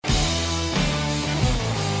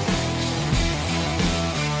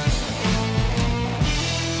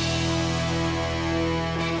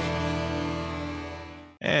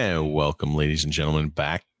welcome, ladies and gentlemen,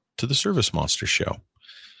 back to the ServiceMonster Show.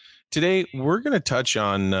 Today, we're going to touch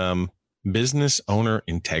on business owner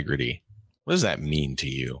integrity. What does that mean to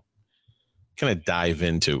you? Kind of dive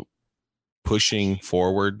into pushing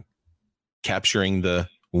forward, capturing the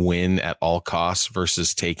win at all costs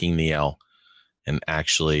versus taking the L, and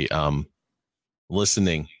actually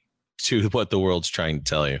listening to what the world's trying to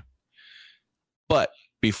tell you. But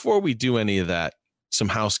before we do any of that, some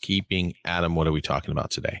housekeeping. Adam, what are we talking about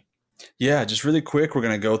today? Yeah, just really quick, we're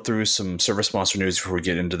going to go through some ServiceMonster news before we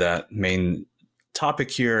get into that main topic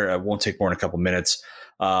here. It won't take more than a couple minutes.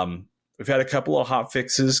 We've had a couple of hot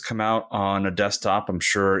fixes come out on a desktop. I'm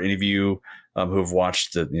sure any of you who have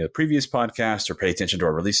watched the previous podcast or pay attention to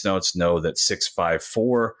our release notes know that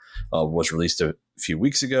 6.5.4 was released a few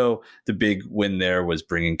weeks ago. The big win there was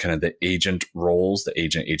bringing kind of the agent roles, the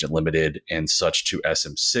agent limited and such to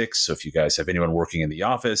SM6. So if you guys have anyone working in the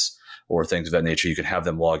office or things of that nature, you can have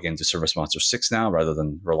them log into ServiceMonster 6 now rather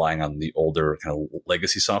than relying on the older kind of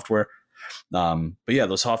legacy software. But yeah,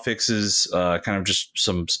 those hot fixes, kind of just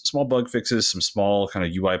some small bug fixes, some small kind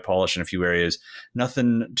of UI polish in a few areas,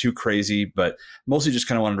 nothing too crazy, but mostly just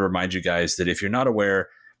kind of wanted to remind you guys that if you're not aware,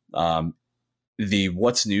 the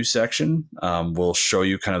what's new section will show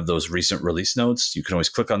you kind of those recent release notes. You can always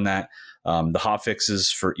click on that. The hot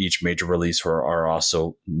fixes for each major release are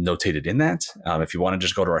also notated in that. If you want to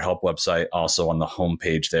just go to our help website, also on the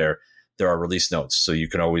homepage there are release notes. So you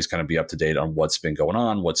can always kind of be up to date on what's been going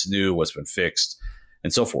on, what's new, what's been fixed,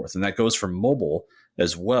 and so forth. And that goes for mobile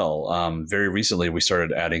as well. Very recently, we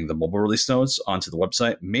started adding the mobile release notes onto the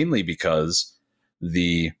website, mainly because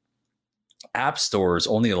the app stores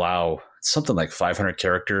only allow something like 500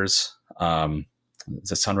 characters. Does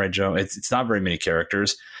that sound right, Joe? It's not very many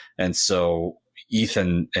characters. And so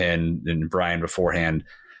Ethan and Brian beforehand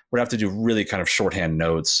would have to do really kind of shorthand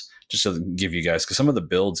notes just to give you guys, because some of the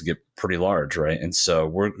builds get pretty large, right? And so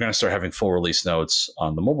we're going to start having full release notes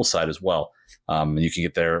on the mobile side as well. And you can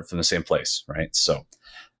get there from the same place, right? So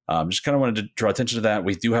just kind of wanted to draw attention to that.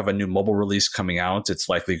 We do have a new mobile release coming out. It's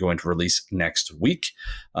likely going to release next week.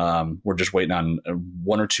 We're just waiting on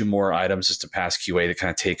one or two more items just to pass QA to kind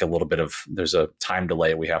of take a little bit of, there's a time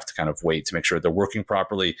delay. We have to kind of wait to make sure they're working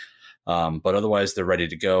properly. But otherwise, they're ready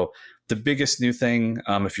to go. The biggest new thing,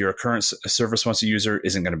 if you're a current ServiceMonster user,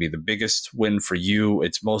 isn't going to be the biggest win for you.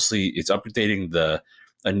 It's updating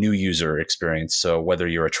a new user experience. So whether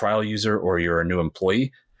you're a trial user or you're a new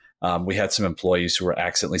employee, we had some employees who were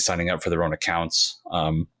accidentally signing up for their own accounts.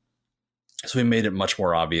 So we made it much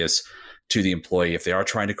more obvious to the employee if they are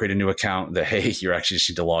trying to create a new account that, hey, you actually just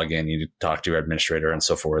need to log in, you need to talk to your administrator and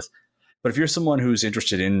so forth. But if you're someone who's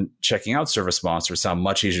interested in checking out ServiceMonster, it's now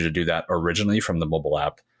much easier to do that originally from the mobile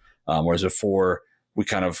app. Whereas before, we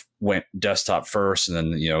kind of went desktop first and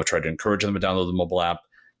then, tried to encourage them to download the mobile app.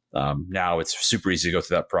 Now it's super easy to go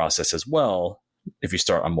through that process as well if you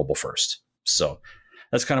start on mobile first. So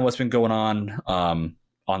that's kind of what's been going on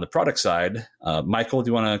the product side. Michael, do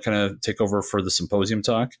you want to kind of take over for the symposium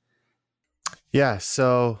talk? Yeah,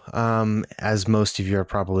 so as most of you are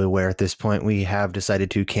probably aware at this point, we have decided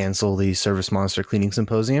to cancel the ServiceMonster Cleaning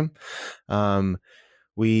Symposium.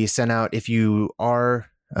 We sent out, if you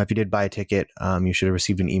did buy a ticket, you should have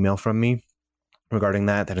received an email from me regarding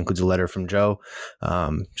that. That includes a letter from Joe.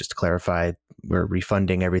 Just to clarify, we're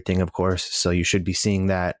refunding everything, of course, so you should be seeing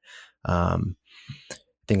that. I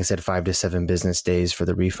think I said 5 to 7 business days for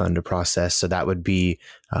the refund to process. So that would be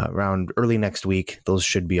around early next week. Those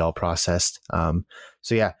should be all processed.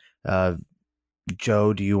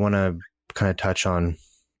 Joe, do you want to kind of touch on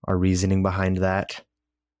our reasoning behind that?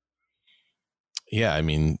 Yeah, I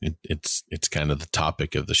mean, it's kind of the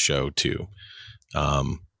topic of the show too.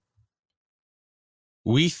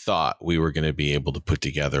 We thought we were going to be able to put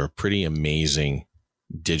together a pretty amazing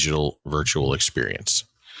digital virtual experience.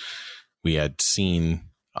 We had seen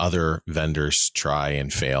other vendors try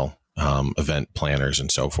and fail, event planners and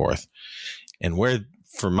so forth. And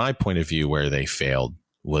from my point of view, where they failed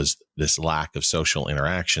was this lack of social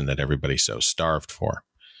interaction that everybody's so starved for.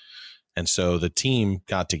 And so the team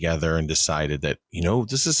got together and decided that,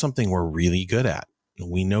 this is something we're really good at.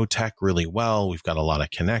 We know tech really well. We've got a lot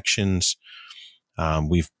of connections.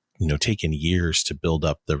 We've, taken years to build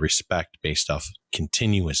up the respect based off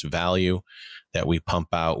continuous value that we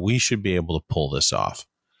pump out. We should be able to pull this off.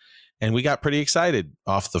 And we got pretty excited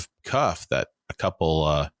off the cuff that a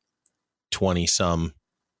couple 20-some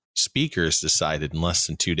speakers decided in less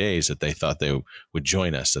than 2 days that they thought they would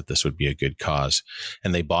join us, that this would be a good cause.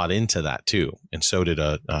 And they bought into that too. And so did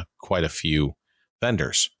quite a few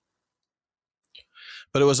vendors.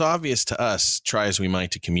 But it was obvious to us, try as we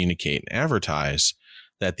might to communicate and advertise,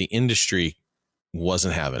 that the industry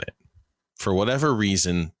wasn't having it. for whatever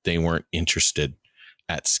reason, they weren't interested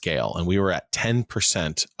at scale. And we were at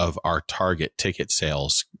 10% of our target ticket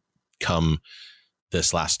sales come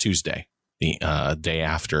this last Tuesday, the day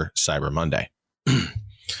after Cyber Monday.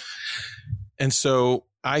 And so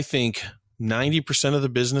I think 90% of the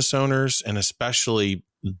business owners, and especially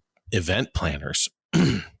event planners,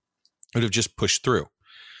 would have just pushed through.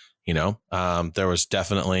 There was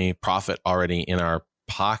definitely profit already in our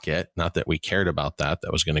pocket. Not that we cared about that.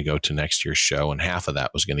 That was going to go to next year's show, and half of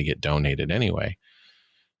that was going to get donated anyway.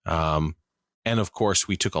 And of course,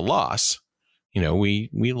 we took a loss. We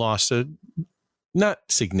lost a not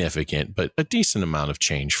significant, but a decent amount of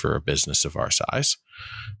change for a business of our size.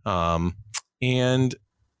 And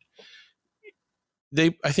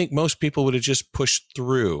I think most people would have just pushed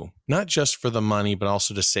through, not just for the money, but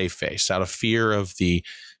also to save face, out of fear of the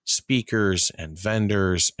speakers and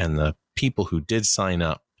vendors and the people who did sign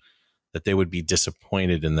up, that they would be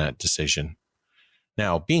disappointed in that decision.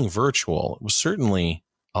 Now, being virtual, it was certainly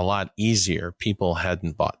a lot easier. People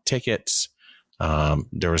hadn't bought tickets.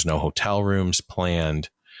 There was no hotel rooms planned,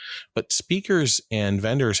 but speakers and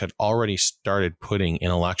vendors had already started putting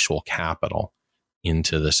intellectual capital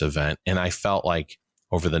into this event. And I felt like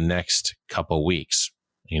over the next couple weeks,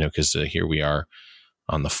 because here we are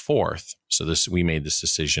on the 4th. So we made this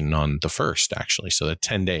decision on the 1st, actually. So that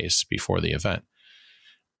 10 days before the event,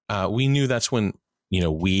 we knew that's when,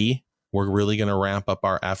 we were really going to ramp up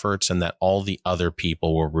our efforts, and that all the other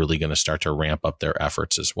people were really going to start to ramp up their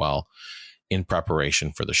efforts as well in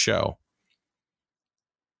preparation for the show.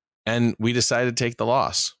 And we decided to take the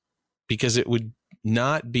loss because it would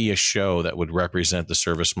not be a show that would represent the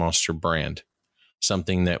ServiceMonster brand,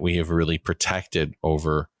 something that we have really protected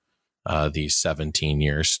over these 17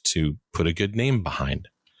 years to put a good name behind.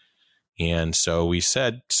 And so we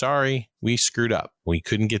said, sorry, we screwed up. We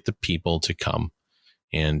couldn't get the people to come.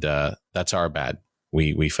 And that's our bad.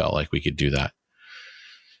 We felt like we could do that.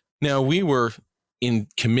 Now, we were in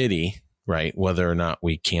committee, right, whether or not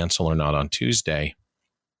we cancel or not on Tuesday.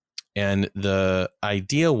 And the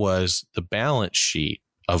idea was the balance sheet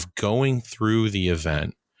of going through the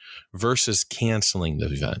event versus canceling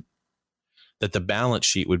the event, that the balance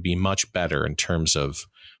sheet would be much better in terms of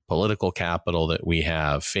political capital that we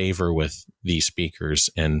have, favor with these speakers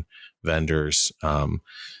and vendors,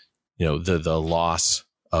 the loss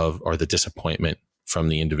of, or the disappointment from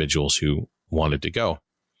the individuals who wanted to go,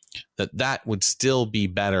 that would still be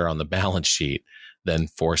better on the balance sheet than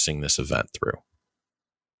forcing this event through.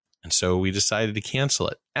 And so we decided to cancel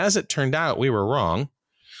it. As it turned out, we were wrong.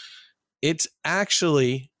 It's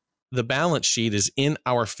actually, the balance sheet is in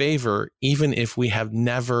our favor, even if we have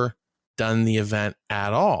never done the event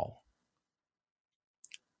at all.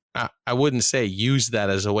 I wouldn't say use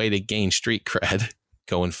that as a way to gain street cred,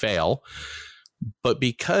 go and fail. But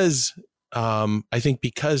because, I think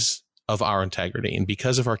because of our integrity and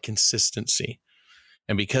because of our consistency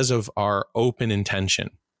and because of our open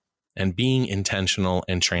intention and being intentional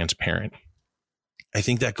and transparent, I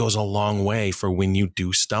think that goes a long way for when you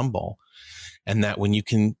do stumble, and that when you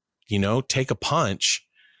can, take a punch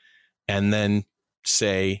and then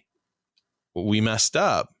say, we messed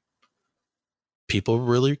up, people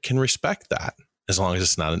really can respect that as long as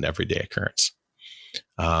it's not an everyday occurrence.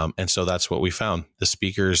 And so that's what we found. The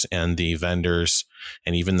speakers and the vendors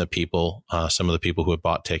and even the people, some of the people who had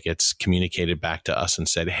bought tickets communicated back to us and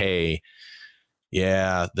said, hey,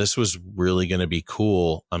 yeah, this was really going to be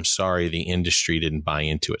cool. I'm sorry the industry didn't buy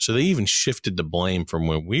into it. So they even shifted the blame from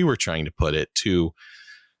where we were trying to put it to,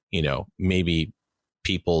 maybe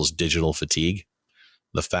people's digital fatigue.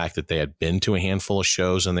 The fact that they had been to a handful of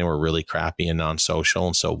shows and they were really crappy and non-social.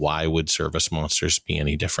 And so why would Service Monsters be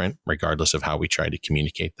any different, regardless of how we tried to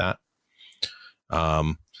communicate that?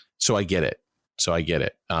 So I get it.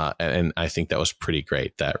 And I think that was pretty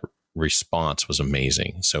great. That response was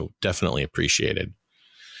amazing. So definitely appreciated.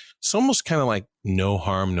 It's almost kind of like no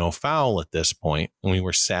harm, no foul at this point. And we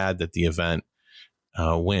were sad that the event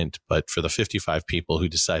went, but for the 55 people who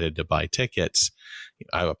decided to buy tickets,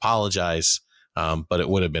 I apologize. But it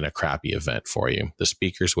would have been a crappy event for you. The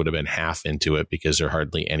speakers would have been half into it because there's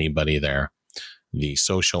hardly anybody there. The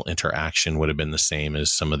social interaction would have been the same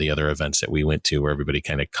as some of the other events that we went to, where everybody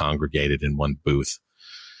kind of congregated in one booth.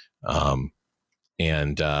 We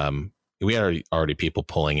had already people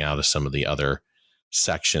pulling out of some of the other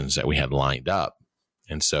sections that we had lined up.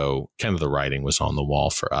 And so kind of the writing was on the wall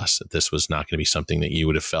for us that this was not going to be something that you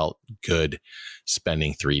would have felt good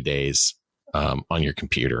spending 3 days on your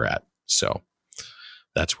computer at. So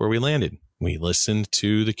that's where we landed. We listened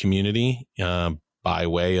to the community by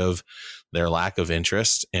way of their lack of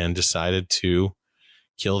interest and decided to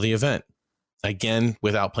kill the event. again,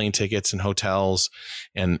 without plane tickets and hotels,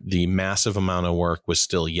 and the massive amount of work was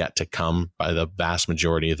still yet to come by the vast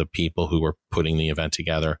majority of the people who were putting the event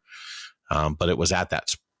together. But it was at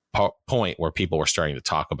that point where people were starting to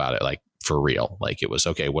talk about it, like for real. Like it was,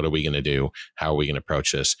 okay, what are we going to do? How are we going to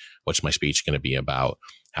approach this? What's my speech going to be about?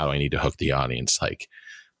 How do I need to hook the audience? Like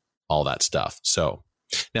all that stuff. So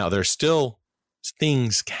now there's still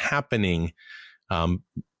things happening,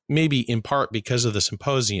 maybe in part because of the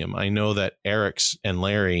symposium. I know that Eric's and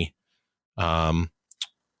Larry,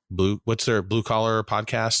 what's their Blue Collar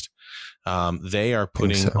podcast? They are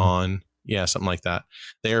putting on, something like that.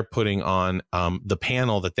 They are putting on the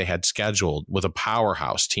panel that they had scheduled with a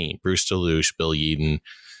powerhouse team: Bruce DeLuche, Bill Yeadon,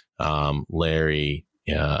 Larry,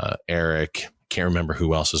 Eric. Can't remember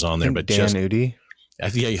who else is on there, but Dan Udy.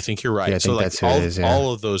 Yeah, you think you're right. Yeah, I think that's who it is,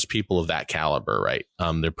 all of those people of that caliber, right?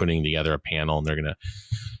 They're putting together a panel, and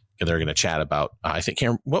they're gonna chat about. I think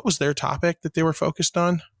what was their topic that they were focused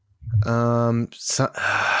on? It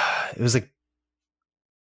was like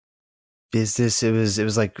business. It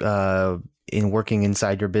was like in working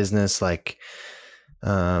inside your business. Like,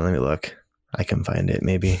 let me look. I can find it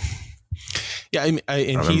maybe. Yeah, and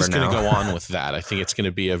he's going to go on with that. I think it's going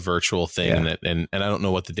to be a virtual thing, and I don't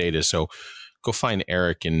know what the date is. So go find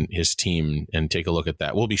Eric and his team and take a look at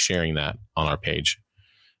that. We'll be sharing that on our page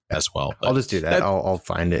as well. But I'll just do that. I'll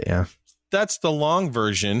find it. Yeah. That's the long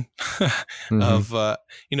version of,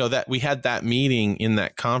 that we had that meeting in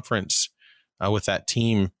that conference with that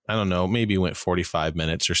team. I don't know, maybe it went 45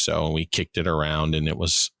 minutes or so, and we kicked it around, and it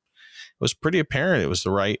was pretty apparent it was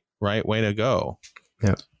the right way to go.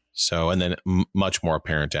 Yeah. So, and then much more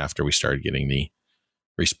apparent after we started getting the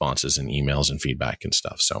responses and emails and feedback and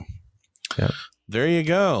stuff. So there you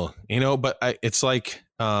go. But it's like,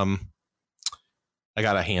 I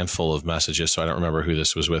got a handful of messages, so I don't remember who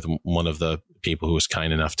this was with. One of the people who was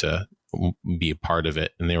kind enough to be a part of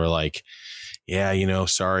it. And they were like, yeah,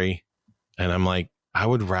 sorry. And I'm like, I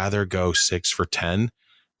would rather go 6 for 10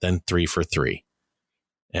 than 3 for 3.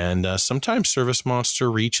 And sometimes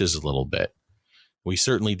ServiceMonster reaches a little bit. We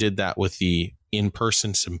certainly did that with the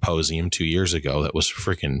in-person symposium 2 years ago. That was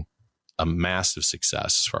freaking a massive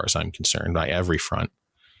success as far as I'm concerned by every front.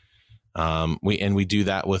 We do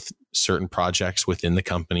that with certain projects within the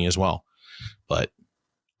company as well. But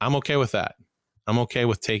I'm okay with that. I'm okay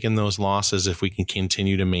with taking those losses if we can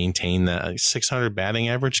continue to maintain that 600 batting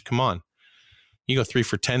average. Come on. You go 3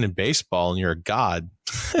 for 10 in baseball and you're a god.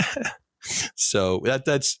 So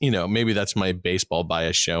that's, maybe that's my baseball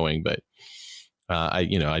bias showing, but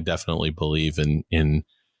I definitely believe in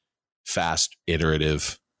fast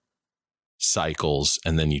iterative cycles,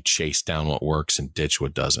 and then you chase down what works and ditch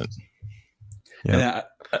what doesn't. Yeah.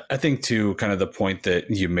 And I think too, kind of the point that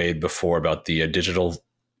you made before about the digital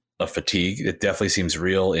fatigue, it definitely seems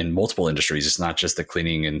real in multiple industries. It's not just the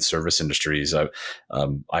cleaning and service industries. I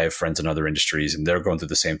have friends in other industries, and they're going through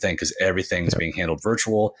the same thing because everything's being handled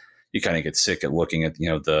virtual. You kind of get sick at looking at,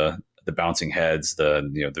 the bouncing heads,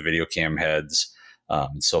 the video cam heads,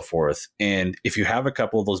 and so forth. And if you have a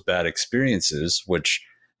couple of those bad experiences, which,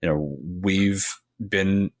 we've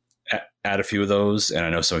been at a few of those, and I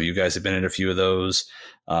know some of you guys have been at a few of those,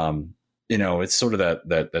 it's sort of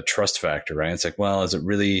that trust factor, right? It's like, well, is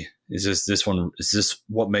this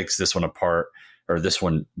what makes this one apart or this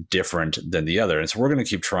one different than the other? And so we're going to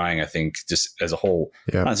keep trying, I think, just as a whole,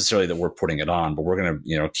 not necessarily that we're putting it on, but we're going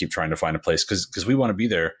to, keep trying to find a place because we want to be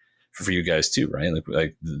there for you guys too, right?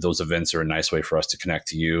 Like those events are a nice way for us to connect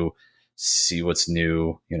to you, see what's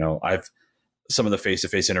new. Some of the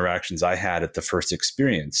face-to-face interactions I had at the first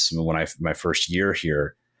experience when my first year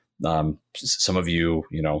here, some of you,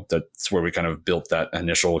 that's where we kind of built that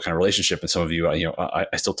initial kind of relationship. And some of you, I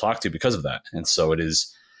still talk to because of that. And so it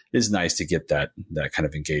is nice to get that kind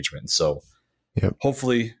of engagement. So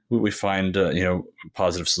hopefully we find, a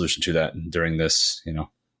positive solution to that during this,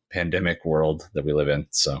 pandemic world that we live in.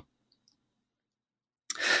 So,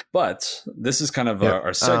 but this is kind of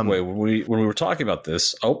our segue. When we were talking about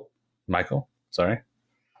this, Michael, sorry.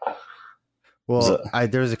 Well,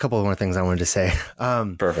 there was a couple of more things I wanted to say.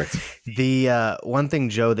 Perfect. The one thing,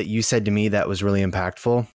 Joe, that you said to me that was really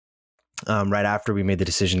impactful right after we made the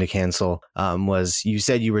decision to cancel was you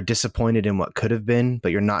said you were disappointed in what could have been,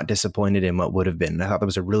 but you're not disappointed in what would have been. And I thought that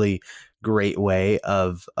was a really great way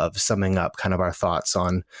of summing up kind of our thoughts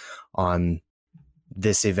on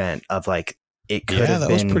this event of like, it could have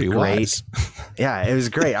been pretty great. Yeah, it was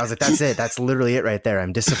great. I was like, that's it. That's literally it right there.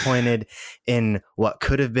 I'm disappointed in what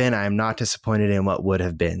could have been. I'm not disappointed in what would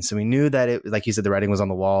have been. So we knew that it, like you said, the writing was on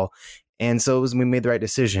the wall. And so we made the right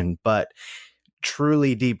decision. But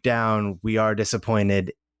truly deep down, we are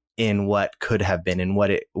disappointed in what could have been and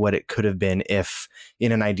what it could have been if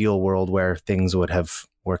in an ideal world where things would have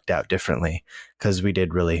worked out differently, because we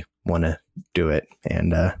did really want to do it.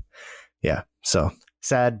 And so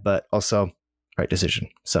sad, but also right decision.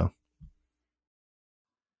 So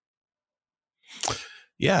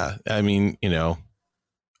yeah, I mean,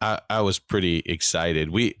 I was pretty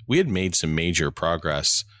excited. We had made some major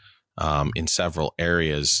progress in several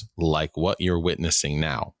areas, like what you're witnessing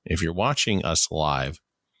now. If you're watching us live,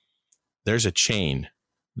 there's a chain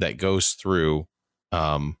that goes through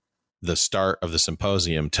the start of the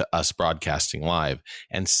symposium to us broadcasting live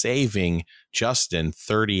and saving Justin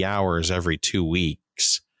 30 hours every 2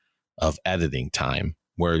 weeks of editing time,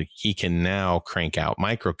 where he can now crank out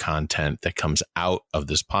micro content that comes out of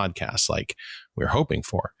this podcast like we're hoping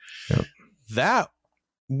for. Yep. That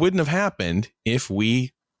wouldn't have happened if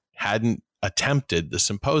we hadn't attempted the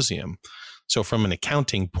symposium. So from an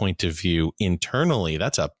accounting point of view, internally,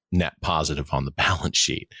 that's a net positive on the balance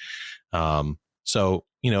sheet. So,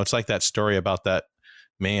 it's like that story about that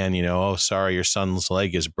man, oh, sorry, your son's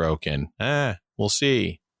leg is broken. We'll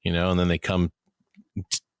see, and then they come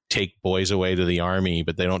take boys away to the army,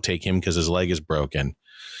 but they don't take him because his leg is broken.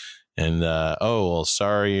 And, oh, well,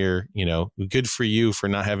 sorry, you're, good for you for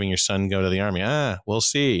not having your son go to the army. We'll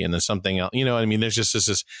see. And then something else, I mean, there's just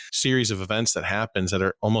this series of events that happens that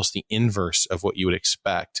are almost the inverse of what you would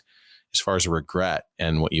expect as far as regret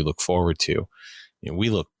and what you look forward to. We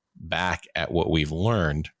look back at what we've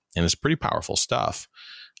learned, and it's pretty powerful stuff.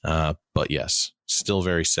 But yes, still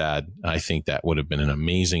very sad. I think that would have been an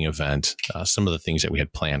amazing event. Some of the things that we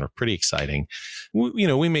had planned were pretty exciting.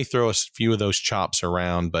 We may throw a few of those chops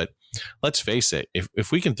around, but let's face it,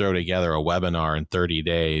 if we can throw together a webinar in 30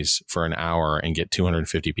 days for an hour and get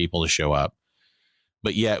 250 people to show up,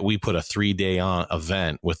 but yet we put a 3-day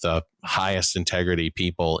event with the highest integrity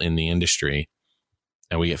people in the industry,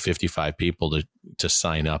 and we get 55 people to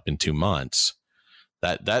sign up in 2 months,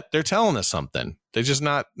 that they're telling us something. They're just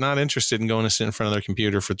not interested in going to sit in front of their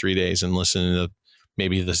computer for 3 days and listening to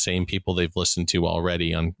maybe the same people they've listened to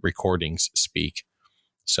already on recordings speak.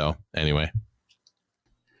 So anyway.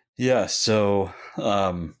 Yeah. So,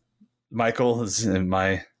 Michael, am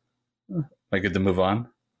I good to move on?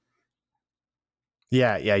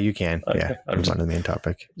 Yeah, you can. Okay. Yeah, move on to the main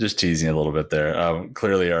topic. Just teasing a little bit there.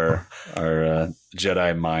 Clearly, our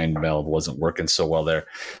Jedi mind meld wasn't working so well there.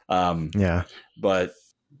 But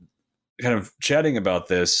kind of chatting about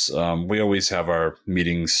this, we always have our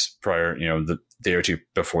meetings prior, the day or two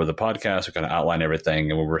before the podcast. We kind of outline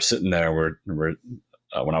everything, and when we're sitting there,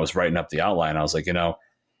 when I was writing up the outline, I was like,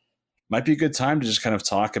 might be a good time to just kind of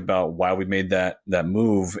talk about why we made that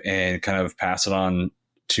move and kind of pass it on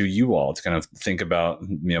to you all to kind of think about,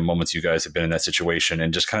 moments you guys have been in that situation,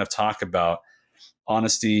 and just kind of talk about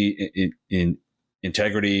honesty, in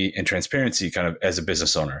integrity, and transparency kind of as a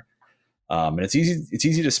business owner. And it's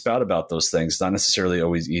easy to spout about those things. It's not necessarily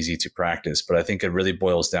always easy to practice, but I think it really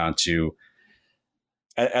boils down to,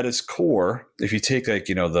 at its core, if you take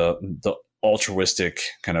the altruistic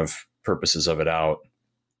kind of purposes of it out,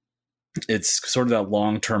 it's sort of that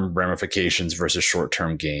long-term ramifications versus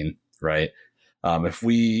short-term gain, right? If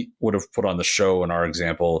we would have put on the show in our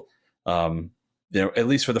example, at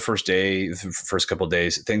least for the first couple of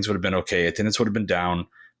days, things would have been okay. Attendance would have been down,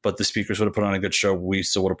 but the speakers would have put on a good show. We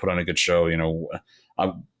still would have put on a good show.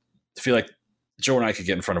 I feel like Joe and I could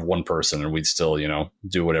get in front of one person and we'd still,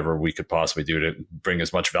 do whatever we could possibly do to bring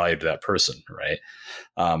as much value to that person, right?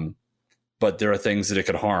 But there are things that it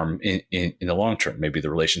could harm in the long term. Maybe the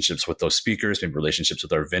relationships with those speakers, maybe relationships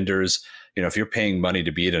with our vendors. If you're paying money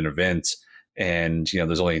to be at an event and,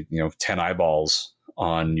 there's only, 10 eyeballs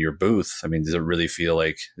on your booth, I mean, does it really feel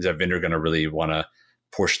like, is that vendor going to really want to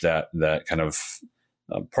push that kind of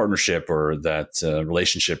partnership or that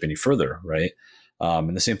relationship any further, right?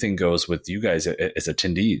 And the same thing goes with you guys as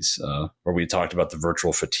attendees, where we talked about the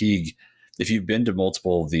virtual fatigue. If you've been to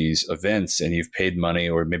multiple of these events and you've paid money,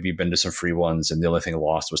 or maybe you've been to some free ones and the only thing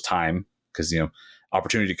lost was time, because,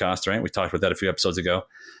 opportunity cost, right? We talked about that a few episodes ago.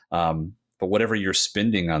 But whatever you're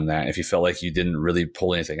spending on that, if you felt like you didn't really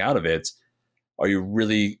pull anything out of it, are you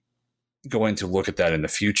really going to look at that in the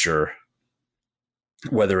future?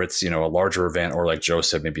 Whether it's, a larger event or, like Joe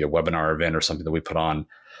said, maybe a webinar event or something that we put on,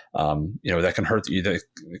 that can hurt you, that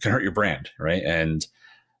can hurt your brand, right? And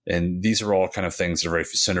these are all kind of things that are very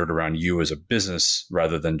centered around you as a business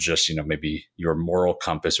rather than just, maybe your moral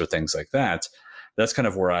compass or things like that. That's kind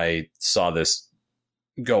of where I saw this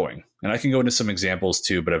going. And I can go into some examples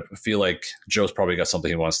too, but I feel like Joe's probably got something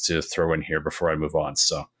he wants to throw in here before I move on.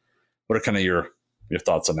 So what are kind of your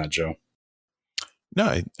thoughts on that, Joe?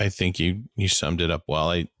 No, I think you summed it up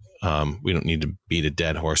well. We don't need to beat a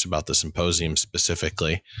dead horse about the symposium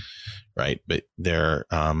specifically, right? But there's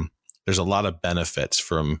a lot of benefits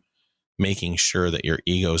from making sure that your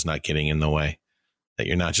ego is not getting in the way, that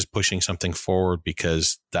you're not just pushing something forward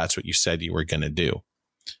because that's what you said you were going to do.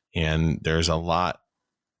 And there's a lot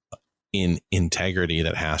in integrity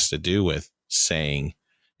that has to do with saying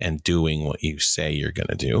and doing what you say you're going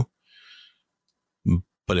to do.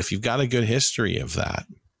 But if you've got a good history of that,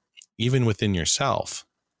 even within yourself,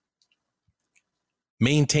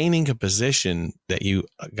 maintaining a position that you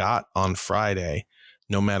got on Friday,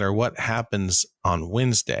 no matter what happens on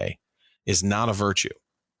Wednesday, is not a virtue.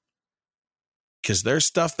 Because there's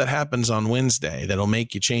stuff that happens on Wednesday that'll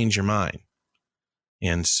make you change your mind.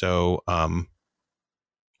 And so,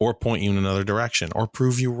 or point you in another direction or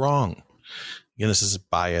prove you wrong. Again, this is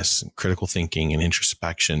bias and critical thinking and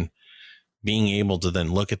introspection. Being able to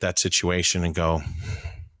then look at that situation and go,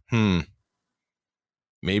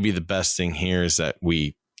 maybe the best thing here is that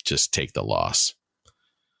we just take the loss.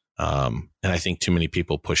 And I think too many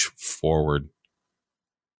people push forward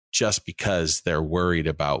just because they're worried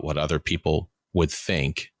about what other people would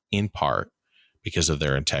think, in part because of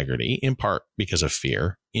their integrity, in part because of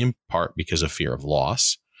fear, in part because of fear of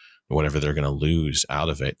loss, whatever they're going to lose out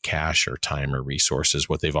of it, cash or time or resources,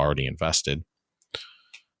 what they've already invested.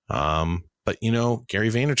 But, Gary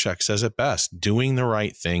Vaynerchuk says it best, doing the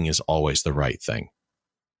right thing is always the right thing.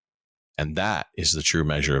 And that is the true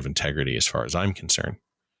measure of integrity as far as I'm concerned.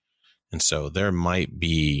 And so there might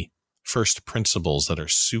be first principles that are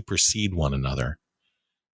supersede one another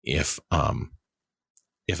if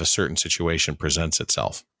a certain situation presents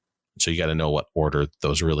itself. So you got to know what order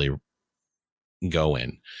those really go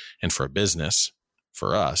in. And for a business,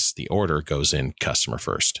 for us, the order goes in customer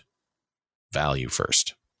first, value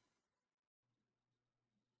first.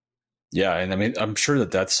 Yeah. And I mean, I'm sure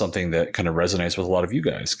that that's something that kind of resonates with a lot of you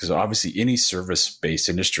guys, because obviously any service-based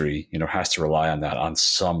industry, has to rely on that on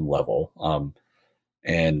some level.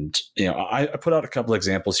 And, I put out a couple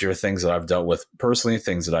examples here, things that I've dealt with personally,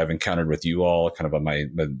 things that I've encountered with you all kind of on my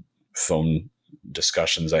phone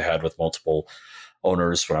discussions I had with multiple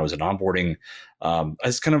owners when I was in onboarding. I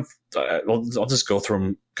just kind of, I'll just go through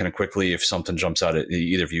them kind of quickly. If something jumps out at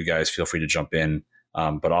either of you guys, feel free to jump in.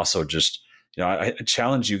 But also just, I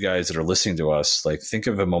challenge you guys that are listening to us, like, think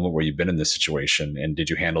of a moment where you've been in this situation and did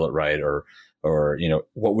you handle it right? Or,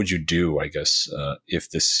 what would you do, I guess, if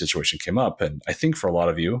this situation came up? And I think for a lot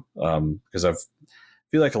of you, because I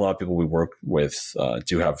feel like a lot of people we work with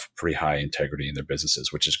do have pretty high integrity in their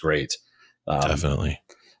businesses, which is great. Definitely.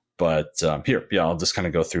 But I'll just kind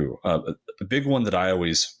of go through. A big one that I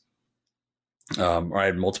always, or I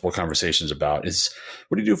had multiple conversations about is,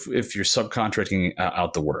 what do you do if you're subcontracting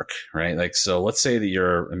out the work, right? Like, so let's say that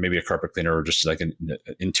you're maybe a carpet cleaner or just like an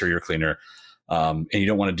interior cleaner, and you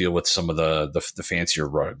don't want to deal with some of the fancier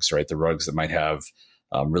rugs, right? The rugs that might have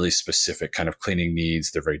really specific kind of cleaning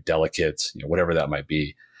needs. They're very delicate, whatever that might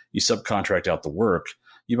be. You subcontract out the work.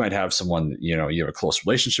 You might have someone that, you have a close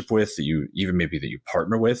relationship with, that you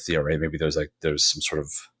partner with, right? Maybe there's some sort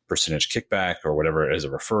of percentage kickback or whatever as a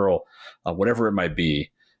referral, whatever it might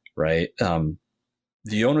be, right?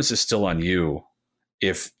 The onus is still on you.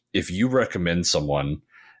 If you recommend someone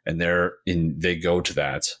and they go to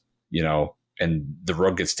that, and the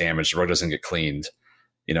rug gets damaged, the rug doesn't get cleaned,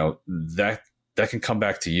 that can come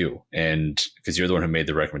back to you. And because you're the one who made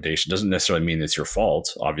the recommendation, doesn't necessarily mean it's your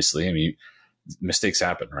fault. Obviously, I mean, mistakes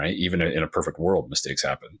happen, right? Even in a perfect world, mistakes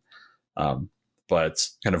happen. But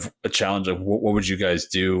kind of a challenge of what would you guys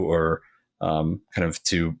do, or kind of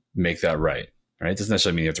to make that right? It doesn't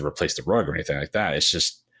necessarily mean you have to replace the rug or anything like that. It's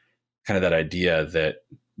just kind of that idea that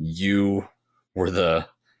you were the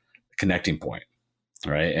connecting point,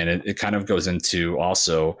 right? And it kind of goes into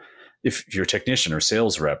also, if your technician or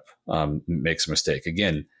sales rep makes a mistake.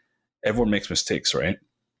 Again, everyone makes mistakes, right?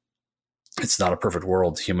 It's not a perfect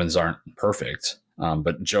world. Humans aren't perfect.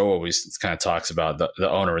 But Joe always kind of talks about the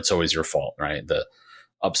owner. It's always your fault, right? The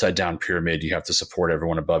upside down pyramid, you have to support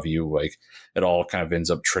everyone above you. Like, it all kind of ends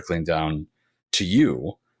up trickling down to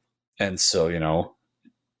you. And so,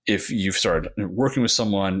 if you've started working with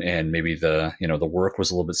someone and maybe the work was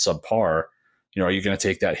a little bit subpar, are you going to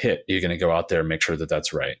take that hit? Are you going to go out there and make sure that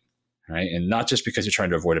that's right? Right. And not just because you're trying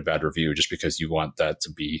to avoid a bad review, just because you want that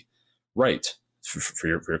to be right for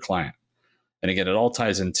your client. And again, it all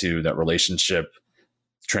ties into that relationship,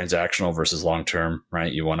 transactional versus long-term,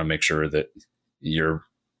 right? You want to make sure that you're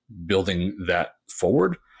building that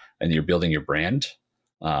forward and you're building your brand.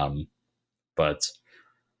 But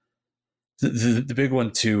the big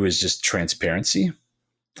one too is just transparency.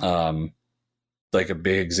 Like a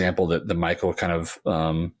big example that the Michael kind of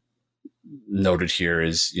noted here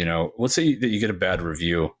is, let's say that you get a bad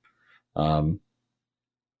review, and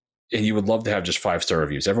you would love to have just 5-star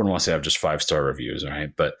reviews. Everyone wants to have just 5-star reviews,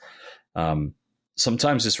 right? But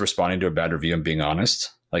sometimes just responding to a bad review and being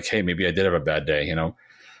honest, like, hey, maybe I did have a bad day. I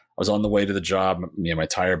was on the way to the job. My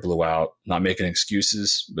tire blew out. Not making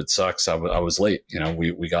excuses, but sucks. I was late.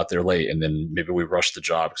 We got there late, and then maybe we rushed the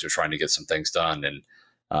job because we're trying to get some things done.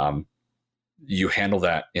 And you handle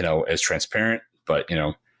that, as transparent, but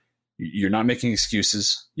you're not making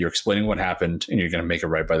excuses. You're explaining what happened, and you're going to make it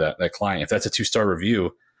right by that client. If that's a 2-star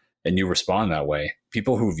review and you respond that way,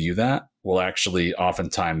 people who view that will actually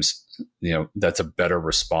oftentimes, that's a better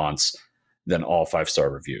response than all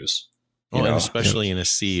 5-star reviews. And especially in a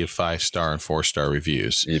sea of 5-star and 4-star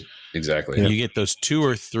reviews. Exactly. You get those 2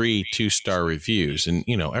 or 3 2-star reviews, and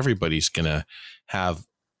everybody's going to have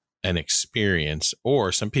an experience,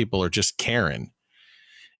 or some people are just Karen.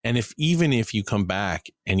 And even if you come back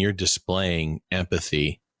and you're displaying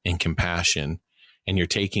empathy and compassion, and you're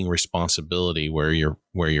taking responsibility where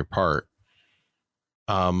you're part,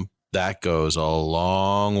 that goes a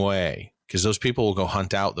long way, because those people will go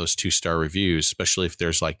hunt out those 2-star reviews, especially if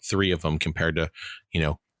there's like 3 of them compared to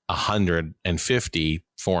 150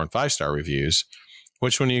 4 and 5-star reviews.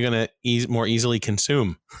 Which one are you going to more easily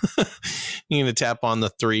consume? You're going to tap on the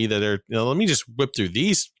 3 that are, let me just whip through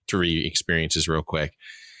these 3 experiences real quick.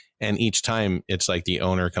 And each time it's like the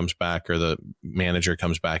owner comes back or the manager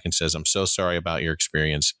comes back and says, I'm so sorry about your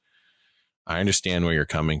experience. I understand where you're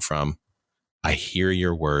coming from. I hear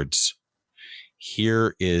your words.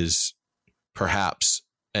 Here is perhaps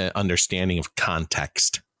an understanding of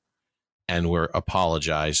context. And we're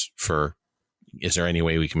apologize for, is there any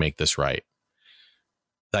way we can make this right?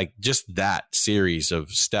 Like just that series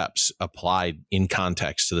of steps applied in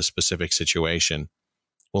context to the specific situation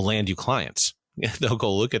will land you clients. They'll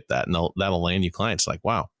go look at that, and that'll land you clients like,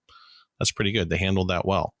 wow, that's pretty good. They handled that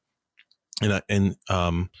well. And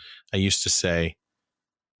I used to say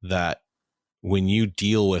that when you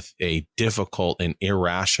deal with a difficult and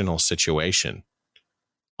irrational situation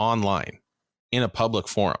online in a public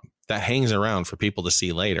forum that hangs around for people to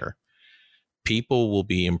see later, people will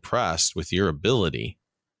be impressed with your ability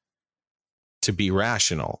to be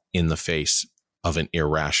rational in the face of an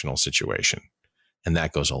irrational situation. And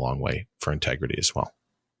that goes a long way for integrity as well.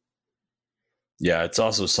 Yeah, it's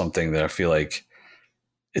also something that I feel like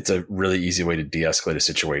it's a really easy way to de-escalate a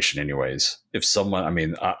situation anyways. If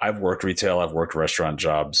someone, I've worked retail, I've worked restaurant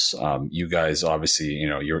jobs. You guys, obviously,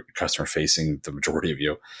 you're customer facing, the majority of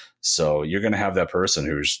you. So you're going to have that person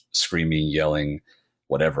who's screaming, yelling,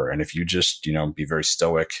 whatever. And if you just, be very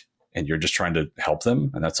stoic and you're just trying to help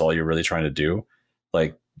them, and that's all you're really trying to do,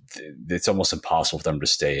 like, it's almost impossible for them to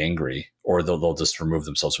stay angry, or they'll just remove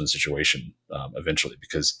themselves from the situation eventually,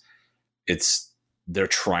 because they're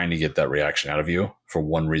trying to get that reaction out of you for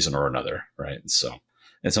one reason or another, right? And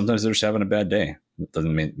sometimes they're just having a bad day. It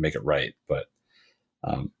doesn't make it right, but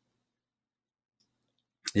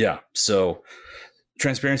yeah. So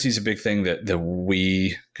transparency is a big thing that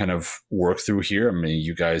we kind of work through here.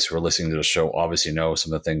 You guys who are listening to the show obviously know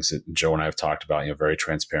some of the things that Joe and I have talked about. Very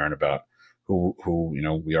transparent about who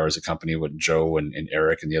we are as a company, what Joe and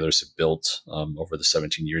Eric and the others have built over the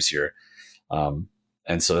 17 years here.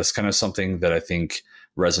 And so that's kind of something that I think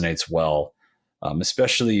resonates well,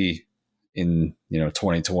 especially in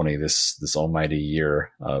 2020, this almighty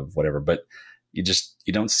year of whatever. But you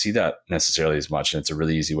don't see that necessarily as much, and it's a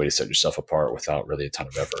really easy way to set yourself apart without really a ton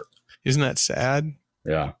of effort. Isn't that sad?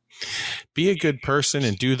 Yeah. Be a good person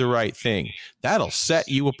and do the right thing. That'll set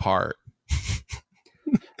you apart.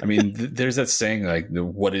 There's that saying, like,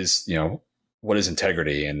 what is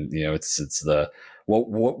integrity? And, it's the,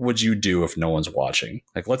 what would you do if no one's watching?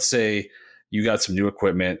 Like, let's say you got some new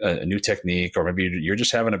equipment, a new technique, or maybe you're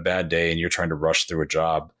just having a bad day and you're trying to rush through a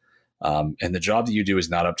job. And the job that you do is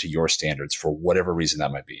not up to your standards for whatever reason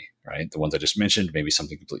that might be, right? The ones I just mentioned, maybe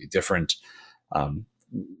something completely different.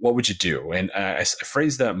 What would you do? And I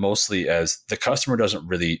phrase that mostly as the customer doesn't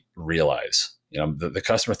really realize, the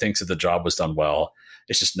customer thinks that the job was done well.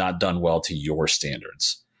 It's just not done well to your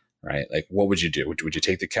standards, right? Like, what would you do? Would you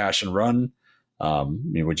take the cash and run?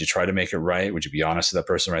 Would you try to make it right? Would you be honest to that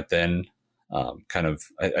person right then? I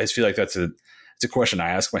just feel like it's a question I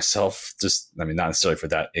ask myself, not necessarily for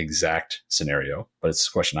that exact scenario, but it's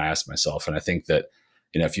a question I ask myself. And I think that,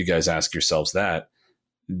 if you guys ask yourselves that,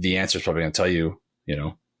 the answer is probably going to tell you,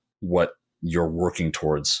 what you're working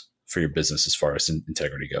towards for your business as far as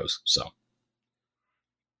integrity goes. So.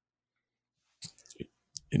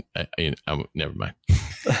 Never mind.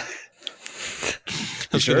 I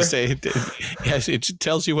was going to say, yes, it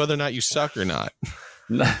tells you whether or not you suck or not.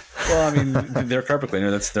 Well, I mean, they're a carpet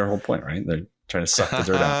cleaner. That's their whole point, right? They're trying to suck the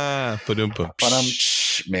dirt out. But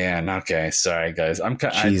man, okay, sorry guys. I'm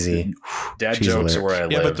kind cheesy. Dad cheesy jokes are where I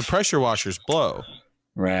live. Yeah, but the pressure washers blow.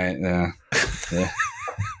 Right. Yeah.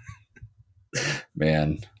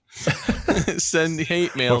 Man. Send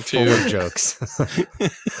hate mail to jokes.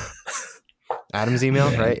 Adam's email,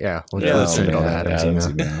 right? Yeah. We'll send it all to Adam's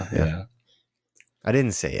email. Yeah. I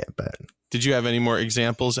didn't say it, but did you have any more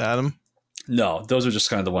examples, Adam? No, those are just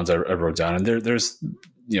kind of the ones I wrote down, and there's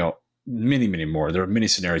many more. There are many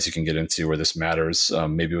scenarios you can get into where this matters.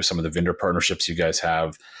 Maybe with some of the vendor partnerships you guys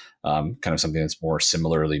have, kind of something that's more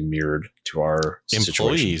similarly mirrored to our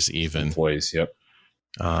employees, situation. Even employees. Yep.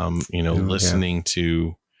 Listening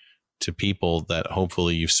to people that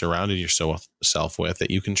hopefully you've surrounded yourself with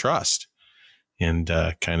that you can trust, and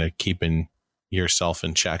kind of keeping yourself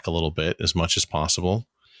in check a little bit as much as possible,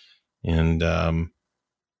 and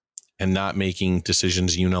not making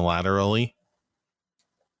decisions unilaterally,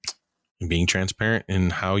 and being transparent in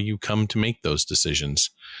how you come to make those decisions.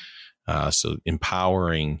 So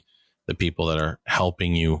empowering the people that are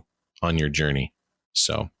helping you on your journey.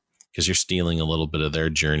 So, because you're stealing a little bit of their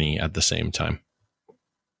journey at the same time.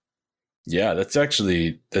 Yeah, that's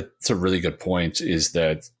a really good point, is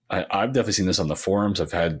that I've definitely seen this on the forums.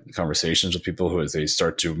 I've had conversations with people who, as they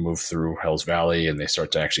start to move through Hell's Valley and they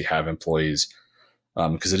start to actually have employees,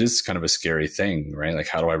 because it is kind of a scary thing, right? Like,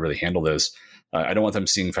 how do I really handle this? I don't want them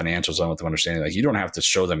seeing financials. I want them understanding, like, you don't have to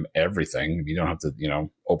show them everything. You don't have to,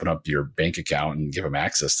 open up your bank account and give them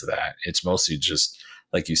access to that. It's mostly just,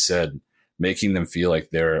 like you said, making them feel like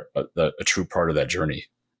they're a true part of that journey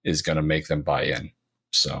is going to make them buy in.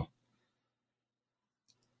 So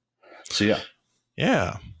yeah.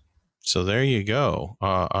 Yeah. So there you go.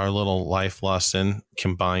 Our little life lesson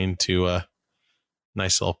combined to a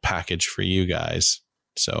nice little package for you guys.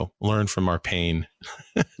 So learn from our pain.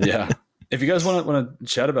 Yeah. If you guys want to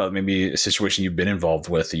chat about maybe a situation you've been involved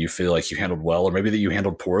with that you feel like you handled well, or maybe that you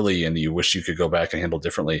handled poorly and that you wish you could go back and handle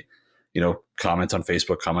differently, comment on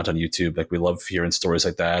Facebook, comment on YouTube. Like, we love hearing stories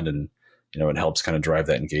like that, and it helps kind of drive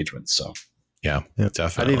that engagement. So yeah,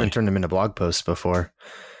 definitely. I've even turned them into blog posts before.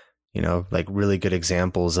 Like really good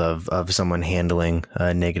examples of someone handling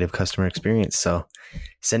a negative customer experience. So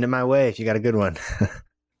send it my way if you got a good one.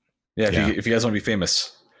 Yeah. If you guys want to be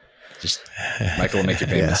famous, just Michael will make you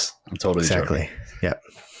famous. Yeah, I'm totally exactly. Joking.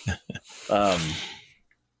 Yep.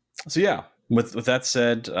 So yeah, with that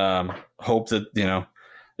said, hope that,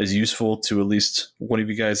 is useful to at least one of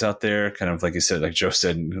you guys out there, kind of like you said, like Joe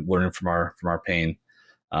said, learning from our pain.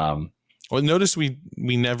 Well, notice we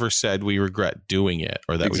never said we regret doing it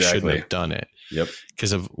or that we shouldn't have done it. Yep.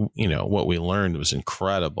 Because of, what we learned was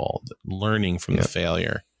incredible. Learning from the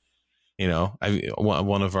failure.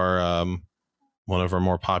 One of our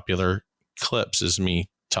more popular clips is me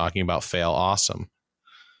talking about fail awesome.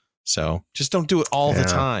 So just don't do it all the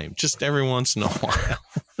time. Just every once in a while.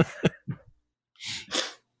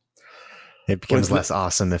 It becomes less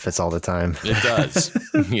awesome if it's all the time. It does.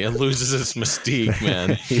 It loses its mystique,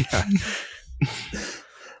 man.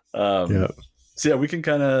 So yeah, we can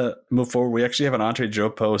kind of move forward. We actually have an Entree Joe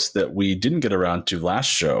post that we didn't get around to last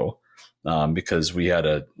show because we had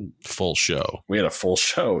a full show.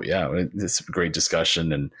 Yeah, it's a great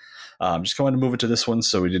discussion, and just going to move it to this one.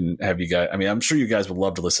 So we didn't have you guys. I mean, I'm sure you guys would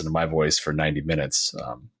love to listen to my voice for 90 minutes,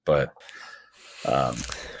 but.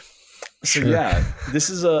 So yeah,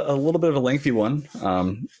 this is a little bit of a lengthy one.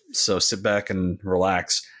 So sit back and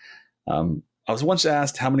relax. I was once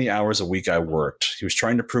asked how many hours a week I worked. He was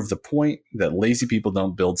trying to prove the point that lazy people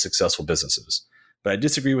don't build successful businesses. But I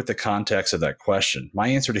disagree with the context of that question. My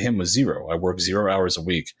answer to him was 0. I work 0 hours a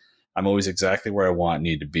week. I'm always exactly where I want and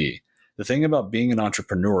need to be. The thing about being an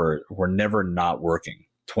entrepreneur, we're never not working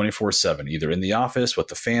 24/7, either in the office, with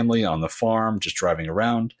the family, on the farm, just driving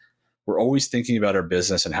around. We're always thinking about our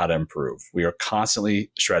business and how to improve. We are constantly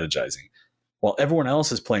strategizing. While everyone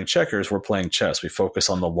else is playing checkers, we're playing chess. We focus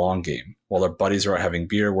on the long game. While our buddies are out having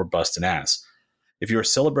beer, we're busting ass. If you are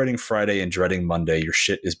celebrating Friday and dreading Monday, your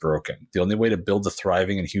shit is broken. The only way to build a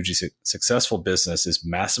thriving and hugely successful business is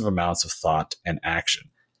massive amounts of thought and action.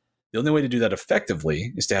 The only way to do that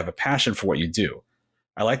effectively is to have a passion for what you do.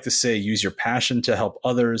 I like to say, use your passion to help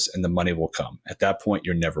others and the money will come. At that point,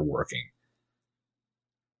 you're never working.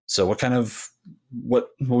 So what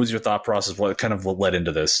was your thought process? What kind of led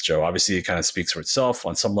into this, Joe? Obviously, it kind of speaks for itself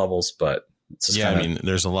on some levels, but it's just I mean,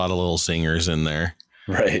 there's a lot of little singers in there.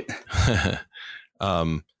 Right.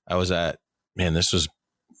 I was at, I want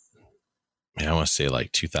to say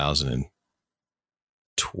like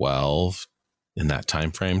 2012 in that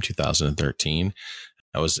time frame, 2013.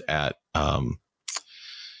 I was at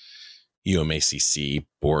UMACC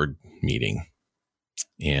board meeting.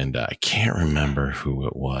 And I can't remember who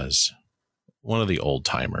it was. One of the old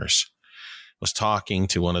timers was talking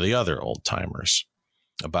to one of the other old timers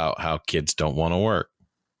about how kids don't want to work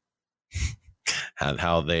and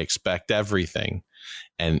how they expect everything.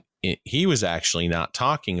 And he was actually not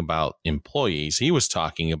talking about employees. He was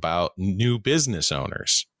talking about new business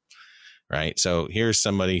owners, right? So here's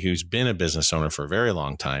somebody who's been a business owner for a very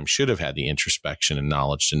long time, should have had the introspection and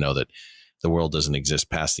knowledge to know that the world doesn't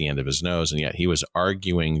exist past the end of his nose. And yet he was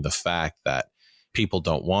arguing the fact that people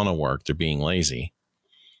don't want to work, they're being lazy,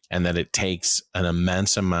 and that it takes an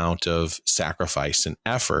immense amount of sacrifice and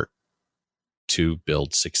effort to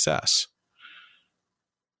build success.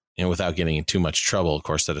 And without getting in too much trouble, of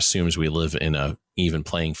course, that assumes we live in an even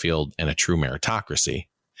playing field and a true meritocracy,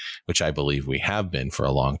 which I believe we have been for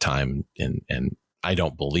a long time. And I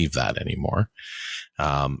don't believe that anymore.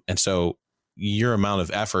 And so your amount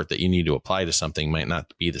of effort that you need to apply to something might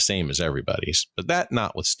not be the same as everybody's, but that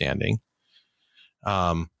notwithstanding,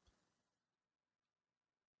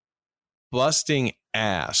 busting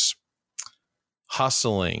ass,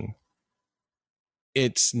 hustling,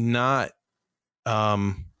 it's not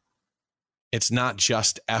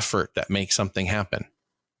just effort that makes something happen.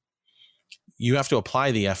 You have to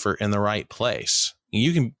apply the effort in the right place.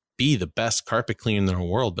 You can be the best carpet cleaner in the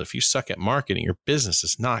world, but if you suck at marketing, your business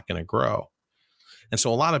is not going to grow. And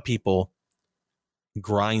so a lot of people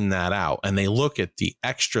grind that out, and they look at the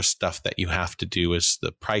extra stuff that you have to do as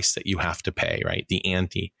the price that you have to pay, right? The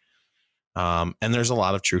ante. And there's a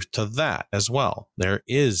lot of truth to that as well. There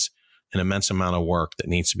is an immense amount of work that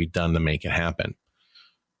needs to be done to make it happen.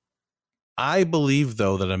 I believe,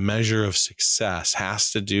 though, that a measure of success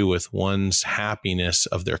has to do with one's happiness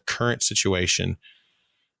of their current situation,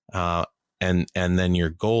 and then your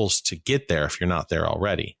goals to get there if you're not there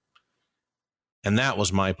already. And that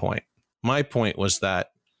was my point. My point was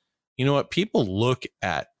that, you know what, people look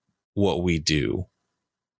at what we do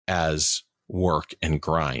as work and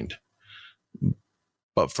grind.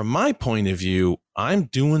 But from my point of view, I'm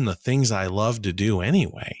doing the things I love to do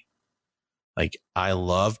anyway. Like, I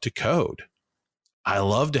love to code. I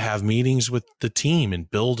love to have meetings with the team and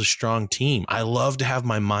build a strong team. I love to have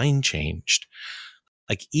my mind changed.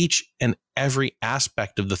 Like, each and every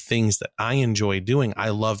aspect of the things that I enjoy doing, I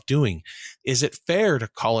love doing. Is it fair to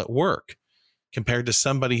call it work compared to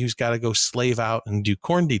somebody who's got to go slave out and do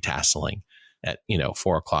corn detasseling at,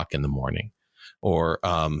 4:00 in the morning, or,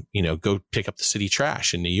 go pick up the city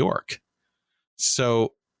trash in New York?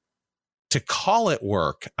 So to call it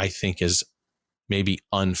work, I think, is maybe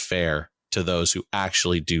unfair to those who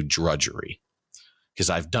actually do drudgery, because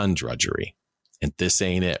I've done drudgery, and this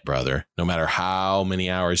ain't it, brother, no matter how many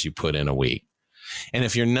hours you put in a week. And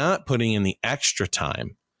if you're not putting in the extra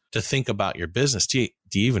time to think about your business, do you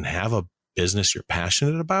even have a business you're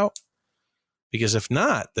passionate about? Because if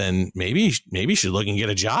not, then maybe you should look and get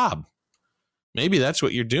a job. Maybe that's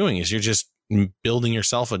what you're doing, is you're just building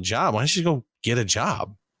yourself a job. Why don't you go get a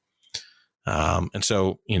job? And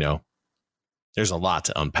so, there's a lot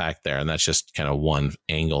to unpack there, and that's just kind of one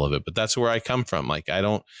angle of it. But that's where I come from. Like, I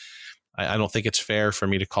don't think it's fair for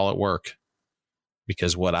me to call it work,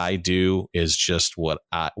 because what I do is just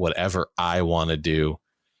whatever I want to do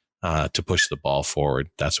to push the ball forward.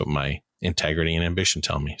 That's what my integrity and ambition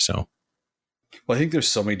tell me. So, well, I think there's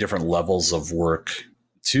so many different levels of work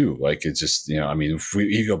too. Like, it's just, if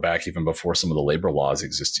you go back even before some of the labor laws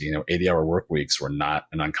existed, 80-hour work weeks were not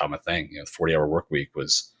an uncommon thing. The 40-hour work week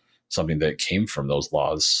was something that came from those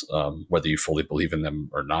laws, whether you fully believe in them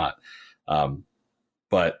or not.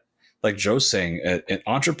 But like Joe's saying, an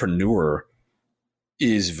entrepreneur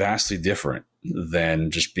is vastly different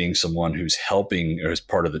than just being someone who's helping or is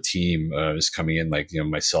part of the team, is coming in, like,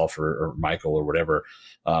 myself or Michael or whatever.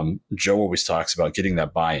 Joe always talks about getting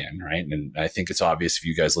that buy-in, right? And I think it's obvious if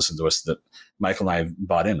you guys listen to us that Michael and I have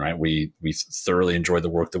bought in, right? We thoroughly enjoy the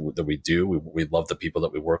work that we do. We love the people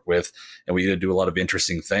that we work with, and we do a lot of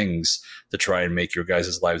interesting things to try and make your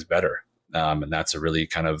guys' lives better. And that's a really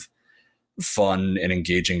kind of fun and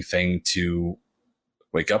engaging thing to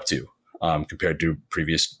wake up to, compared to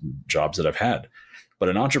previous jobs that I've had. But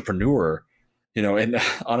an entrepreneur, and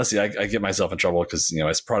honestly, I get myself in trouble because,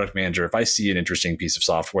 as product manager, if I see an interesting piece of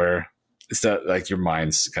software, it's that, like, your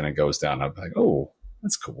mind kind of goes down. I'm like, oh,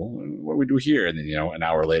 that's cool. What do we do here? And then, an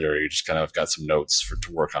hour later, you just kind of got some notes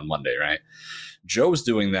to work on Monday, right? Joe's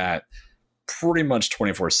doing that pretty much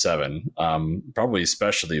 24/7, probably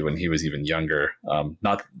especially when he was even younger.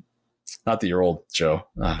 Not that you're old, Joe.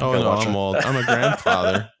 No, I'm old. I'm a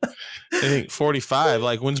grandfather. I think 45.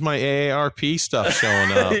 Like, when's my AARP stuff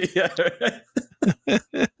showing up? Yeah,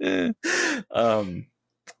 right.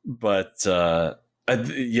 But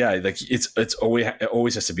yeah, like it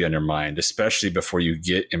always has to be on your mind, especially before you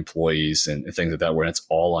get employees and things like that, where it's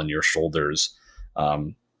all on your shoulders.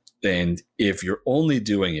 And if you're only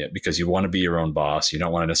doing it because you want to be your own boss, you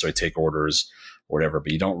don't want to necessarily take orders or whatever,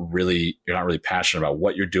 but you're not really passionate about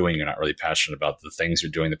what you're doing. You're not really passionate about the things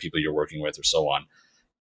you're doing, the people you're working with, or so on.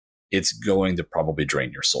 It's going to probably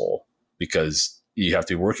drain your soul because you have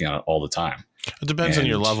to be working on it all the time. It depends on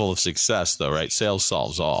your level of success, though, right? Sales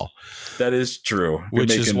solves all. That is true.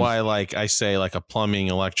 Which is why, like I say, like a plumbing,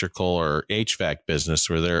 electrical, or HVAC business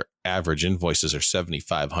where their average invoices are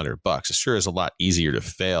 $7,500. It sure is a lot easier to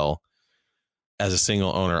fail as a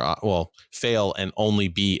single owner. Well, fail and only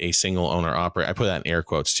be a single owner operator. I put that in air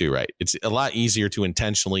quotes too, right? It's a lot easier to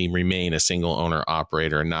intentionally remain a single owner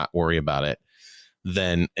operator and not worry about it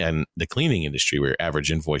than in the cleaning industry where your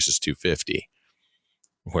average invoice is $250,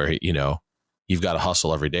 where, you know, you've got to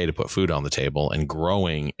hustle every day to put food on the table, and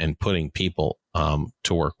growing and putting people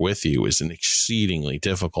to work with you is an exceedingly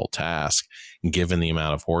difficult task given the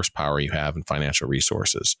amount of horsepower you have and financial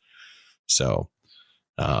resources. So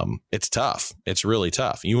it's tough. It's really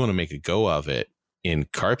tough. You want to make a go of it in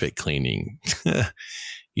carpet cleaning.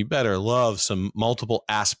 You better love some multiple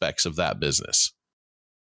aspects of that business.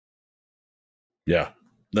 Yeah.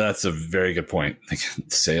 That's a very good point. Like,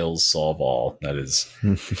 sales solve all. That's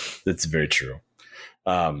very true.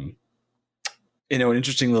 You know, an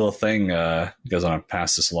interesting little thing, because I don't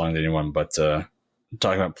pass this along to anyone, but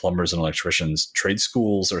talking about plumbers and electricians, trade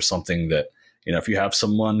schools are something that, you know, if you have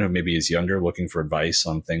someone who maybe is younger looking for advice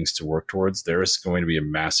on things to work towards, there is going to be a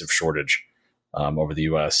massive shortage over the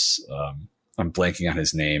U.S. I'm blanking on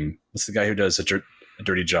his name. What's the guy who does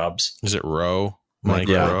dirty jobs? Is it Rowe?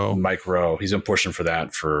 Mike Rowe. He's been pushing for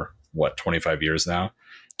that for 25 years now.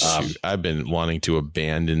 I've been wanting to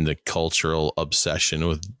abandon the cultural obsession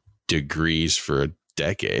with degrees for a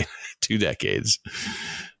decade, 2 decades.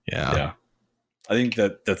 Yeah. I think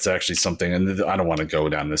that's actually something, and I don't want to go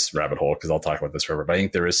down this rabbit hole because I'll talk about this forever, but I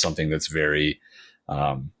think there is something that's very,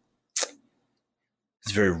 it's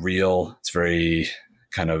very real. It's very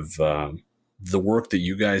kind of, the work that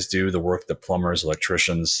you guys do, the work that plumbers,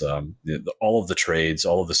 electricians, all of the trades,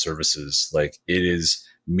 all of the services, like, it is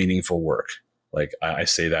meaningful work. Like, I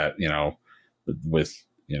say that, you know, with,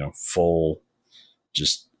 you know, full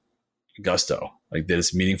just gusto. Like,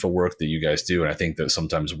 there's meaningful work that you guys do. And I think that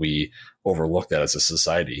sometimes we overlook that as a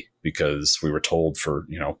society because we were told for,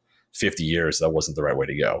 you know, 50 years that wasn't the right way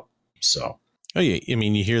to go. So. Oh, yeah. I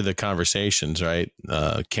mean, you hear the conversations, right?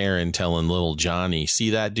 Karen telling little Johnny,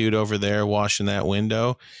 see that dude over there washing that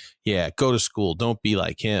window? Yeah, go to school. Don't be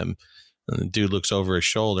like him. And the dude looks over his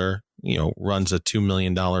shoulder, you know, runs a $2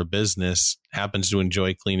 million business, happens to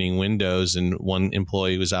enjoy cleaning windows. And one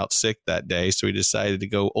employee was out sick that day. So he decided to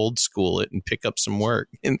go old school it and pick up some work.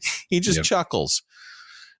 And he just chuckles.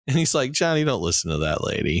 And he's like, Johnny, don't listen to that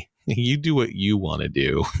lady. You do what you want to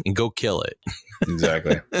do and go kill it.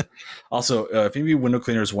 Exactly. Also, if any of you window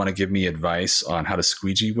cleaners want to give me advice on how to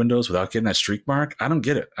squeegee windows without getting that streak mark, I don't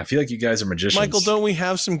get it. I feel like you guys are magicians. Michael, don't we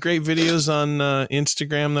have some great videos on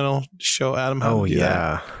Instagram that'll show Adam how to do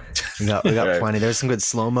that? We got right. Plenty. There's some good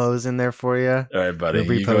slow-mos in there for you. All right, buddy.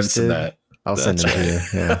 You go and send that. I'll send them to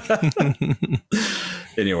you. Yeah.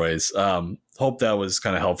 Anyways, hope that was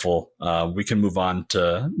kind of helpful. We can move on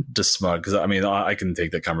to SMUG because I mean I can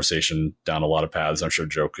take that conversation down a lot of paths. I'm sure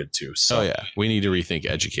Joe could too. So. Oh yeah, we need to rethink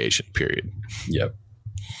education. Period. Yep.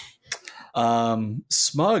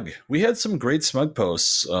 SMUG. We had some great SMUG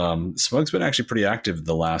posts. SMUG's been actually pretty active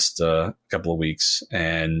the last couple of weeks,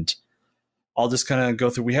 and I'll just kind of go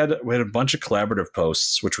through. We had a bunch of collaborative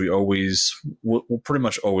posts, which we'll pretty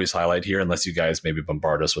much always highlight here, unless you guys maybe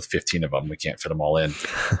bombard us with 15 of them. We can't fit them all in.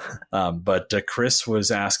 But Chris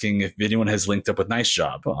was asking if anyone has linked up with Nice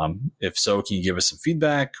Job. If so, can you give us some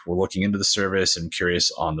feedback? We're looking into the service and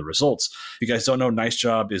curious on the results. If you guys don't know, Nice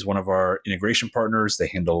Job is one of our integration partners. They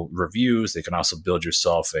handle reviews. They can also build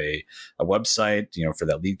yourself a website, you know, for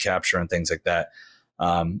that lead capture and things like that.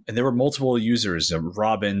 And there were multiple users,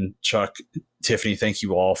 Robin, Chuck, Tiffany, thank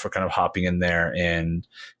you all for kind of hopping in there and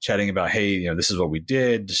chatting about, hey, you know, this is what we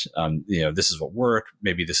did. You know, this is what worked.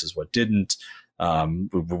 Maybe this is what didn't.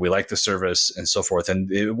 We like the service and so forth.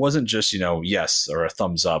 And it wasn't just, you know, yes, or a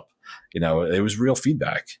thumbs up, you know, it was real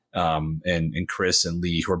feedback. And Chris and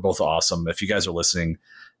Lee, who are both awesome. If you guys are listening,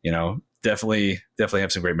 you know, definitely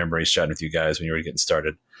have some great memories chatting with you guys when you were getting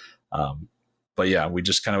started. But yeah, we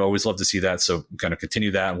just kind of always love to see that. So kind of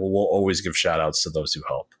continue that. And we'll always give shout outs to those who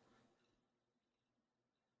help.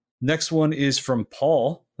 Next one is from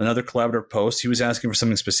Paul, another collaborative post. He was asking for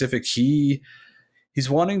something specific. He he's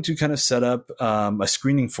wanting to kind of set up a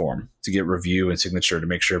screening form to get review and signature to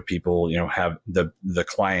make sure people, have the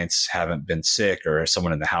clients haven't been sick or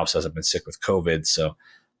someone in the house hasn't been sick with COVID. So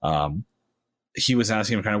he was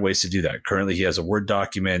asking him kind of ways to do that. Currently, he has a Word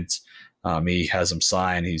document. He has them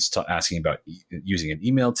sign. He's asking about using an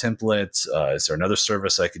email template. Is there another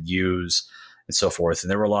service I could use? And so forth. And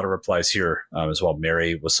there were a lot of replies here as well.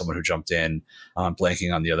 Mary was someone who jumped in. I'm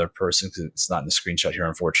blanking on the other person because it's not in the screenshot here,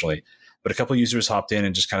 unfortunately. But a couple of users hopped in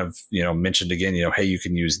and just kind of, mentioned again, hey, you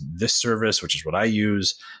can use this service, which is what I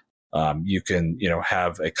use. You can,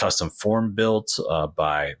 have a custom form built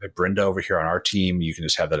by Brenda over here on our team. You can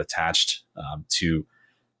just have that attached to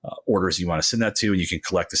orders you want to send that to. You can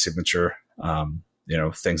collect the signature,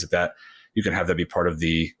 things like that. You can have that be part of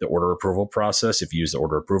the order approval process if you use the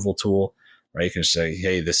order approval tool, right? You can say,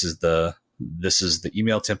 hey, this is the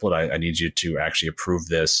email template. I need you to actually approve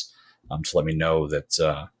this to let me know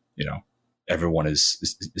that, everyone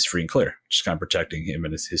is free and clear, just kind of protecting him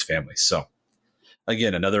and his family. So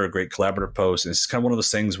again, another great collaborative post. And it's kind of one of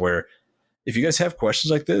those things where if you guys have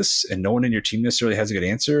questions like this and no one in your team necessarily has a good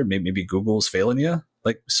answer, maybe Google's failing you,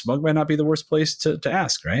 like SMUG might not be the worst place to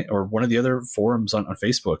ask, right? Or one of the other forums on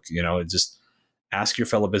Facebook, just ask your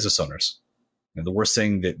fellow business owners. And the worst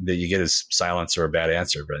thing that you get is silence or a bad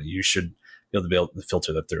answer, but you should be able to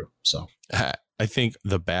filter that through. So I think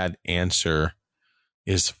the bad answer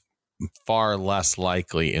is far less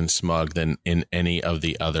likely in SMUG than in any of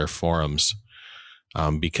the other forums,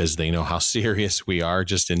 because they know how serious we are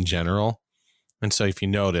just in general. And so if you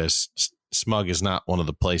notice, SMUG is not one of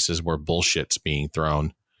the places where bullshit's being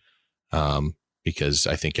thrown, because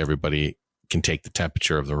I think everybody can take the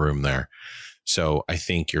temperature of the room there. So I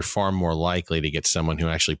think you're far more likely to get someone who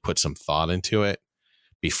actually put some thought into it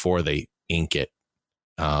before they ink it,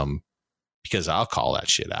 because I'll call that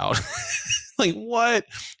shit out. Like, what?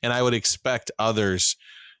 And I would expect others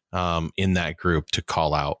in that group to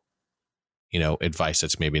call out, advice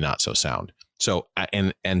that's maybe not so sound. So,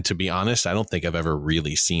 and to be honest, I don't think I've ever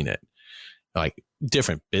really seen it. Like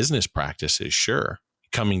different business practices, sure.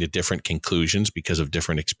 Coming to different conclusions because of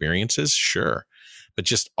different experiences, sure. But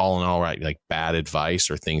just all in all, right, like bad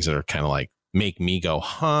advice or things that are kind of like make me go,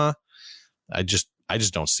 huh? I just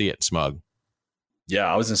don't see it in SMUG. Yeah,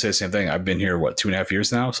 I was going to say the same thing. I've been here, 2.5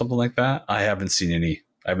 years now, something like that. I haven't seen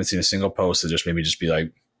a single post that just made me just be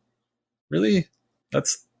like, really?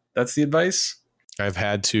 That's the advice? I've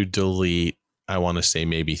had to delete, I want to say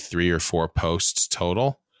maybe 3 or 4 posts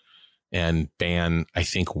total and ban, I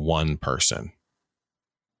think, one person.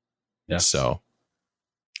 Yeah. So,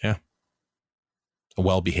 yeah. A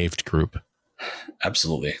well-behaved group.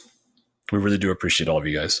 Absolutely. We really do appreciate all of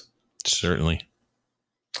you guys. Certainly.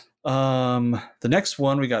 The next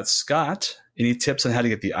one, we got Scott. Any tips on how to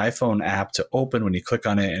get the iPhone app to open when you click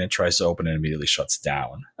on it and it tries to open and immediately shuts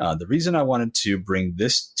down? The reason I wanted to bring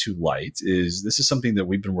this to light is this is something that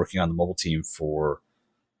we've been working on the mobile team for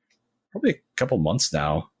probably a couple months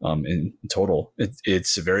now in total.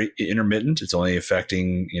 It's very intermittent. It's only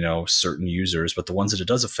affecting, certain users, but the ones that it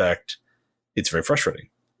does affect, it's very frustrating.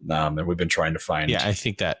 And we've been trying to find. Yeah, I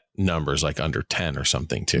think that number is like under 10 or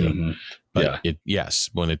something too. Mm-hmm. But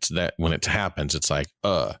when it happens, it's like,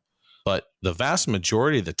 but the vast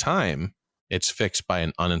majority of the time it's fixed by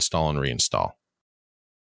an uninstall and reinstall.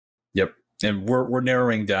 Yep. And we're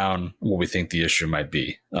narrowing down what we think the issue might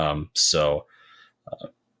be.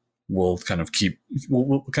 We'll kind of keep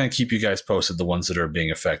you guys posted, the ones that are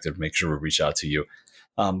being affected, make sure we reach out to you.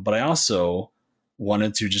 But I also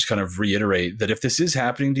wanted to just kind of reiterate that if this is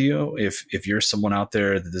happening to you, if you're someone out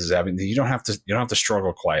there that this is happening, you don't have to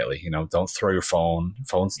struggle quietly. Don't throw your phone.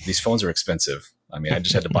 These phones are expensive. I mean, I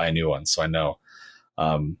just had to buy a new one, so I know.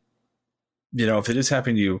 If it is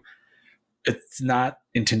happening to you, it's not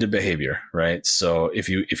intended behavior, right? So if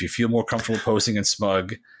you feel more comfortable posting in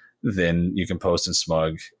SMUG, then you can post in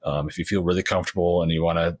SMUG. If you feel really comfortable and you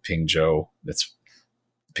want to ping Joe, that's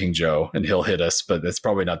ping Joe and he'll hit us, but that's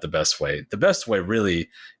probably not the best way. The best way really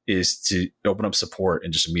is to open up support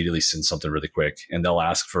and just immediately send something really quick. And they'll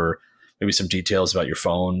ask for maybe some details about your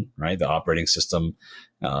phone, right? The operating system.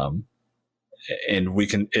 And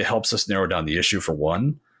it helps us narrow down the issue for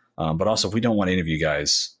one. But also we don't want any of you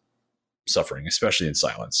guys suffering, especially in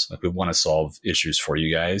silence. Like we want to solve issues for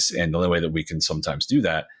you guys. And the only way that we can sometimes do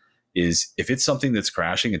that is if it's something that's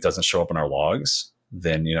crashing, it doesn't show up in our logs,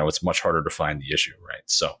 then, it's much harder to find the issue, right?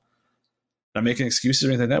 So not making excuses or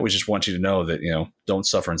anything like that. We just want you to know that, don't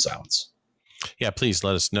suffer in silence. Yeah, please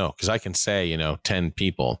let us know. Because I can say, 10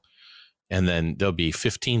 people, and then there'll be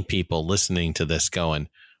 15 people listening to this going,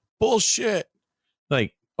 bullshit.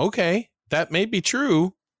 Like, okay, that may be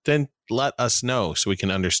true. Then let us know so we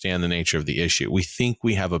can understand the nature of the issue. We think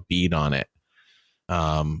we have a bead on it,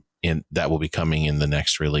 and that will be coming in the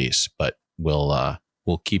next release, but we'll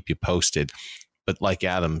keep you posted. But like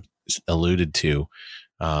Adam alluded to,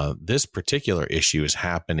 this particular issue is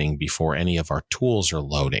happening before any of our tools are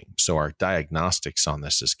loading. So our diagnostics on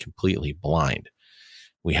this is completely blind.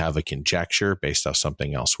 We have a conjecture based off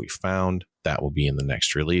something else we found that will be in the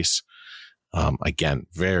next release. Again,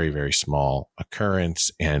 very, very small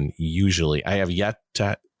occurrence. And usually I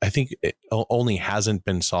think it only hasn't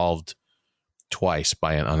been solved twice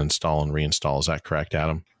by an uninstall and reinstall. Is that correct,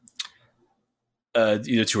 Adam?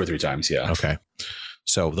 Either 2 or 3 times. Yeah. Okay.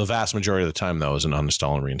 So the vast majority of the time, though, is an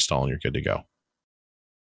uninstall and reinstall, and you're good to go.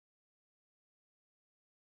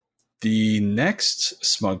 The next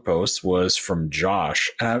SMUG post was from Josh.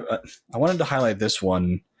 And I wanted to highlight this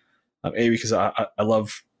one, because I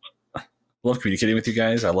love communicating with you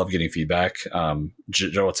guys. I love getting feedback.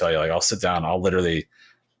 Joe will tell you, like, I'll sit down, I'll literally,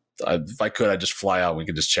 if I could, I'd just fly out and we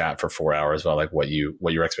could just chat for 4 hours about like what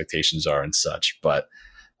your expectations are and such. But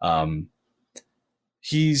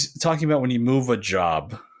he's talking about when you move a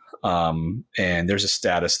job, and there's a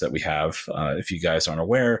status that we have. If you guys aren't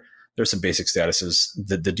aware, there's some basic statuses.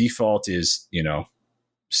 The default is,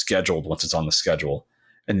 scheduled once it's on the schedule,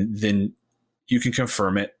 and then you can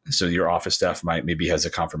confirm it. So your office staff maybe has a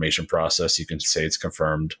confirmation process. You can say it's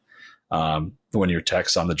confirmed. When your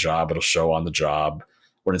tech's on the job, it'll show on the job.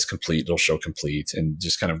 When it's complete, it'll show complete, and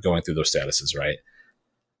just kind of going through those statuses, right?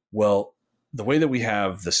 Well, the way that we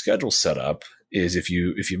have the schedule set up is if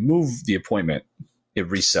you move the appointment, it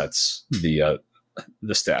resets the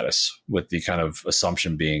status, with the kind of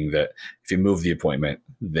assumption being that if you move the appointment,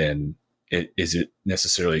 then is it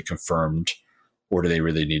necessarily confirmed, or do they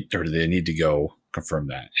need to go confirm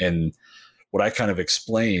that? And what I kind of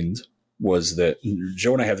explained was that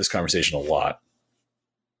Joe and I have this conversation a lot,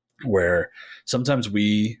 where sometimes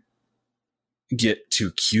we get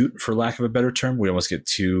too cute, for lack of a better term. We almost get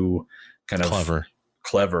too kind of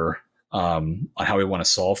clever on how we want to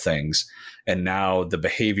solve things. And now the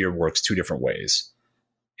behavior works 2 different ways.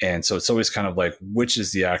 And so it's always kind of like, which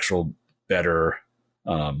is the actual better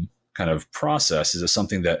kind of process? Is it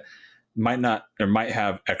something that might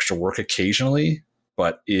have extra work occasionally,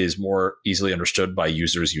 but is more easily understood by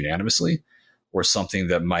users unanimously, or something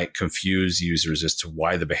that might confuse users as to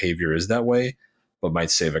why the behavior is that way, but might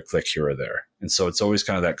save a click here or there? And so it's always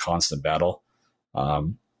kind of that constant battle.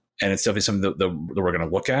 And it's definitely something that we're going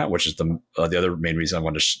to look at, which is the other main reason I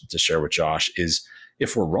wanted to share with Josh is,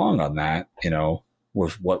 if we're wrong on that,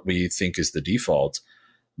 with what we think is the default,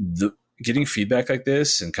 getting feedback like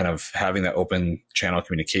this and kind of having that open channel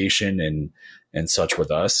communication and such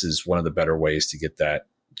with us is one of the better ways to get that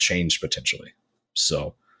changed potentially.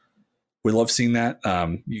 So we love seeing that.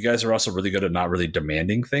 You guys are also really good at not really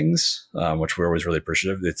demanding things, which we're always really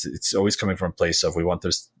appreciative. It's always coming from a place of, we want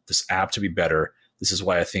this app to be better. This is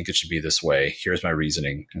why I think it should be this way. Here's my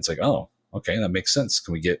reasoning. And it's like, oh, okay, that makes sense.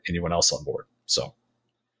 Can we get anyone else on board? So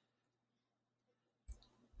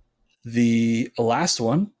the last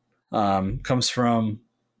one comes from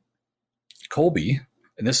Colby.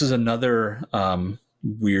 And this is another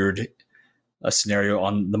weird scenario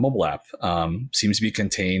on the mobile app. Seems to be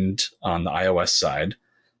contained on the iOS side,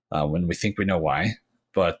 when we think we know why.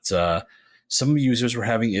 But some users were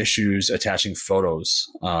having issues attaching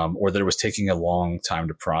photos, or that it was taking a long time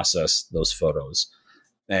to process those photos.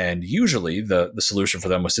 And usually the solution for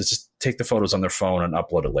them was to just take the photos on their phone and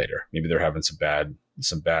upload it later. Maybe they're having some bad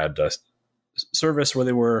service where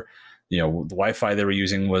they were, the Wi-Fi they were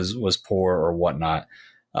using was poor or whatnot.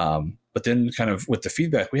 But then kind of with the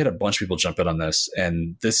feedback, we had a bunch of people jump in on this.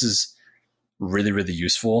 And this is really, really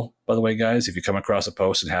useful, by the way, guys. If you come across a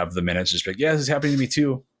post and have the minutes, just be like, yeah, this is happening to me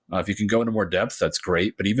too. If you can go into more depth, that's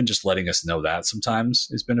great. But even just letting us know that sometimes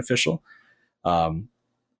is beneficial.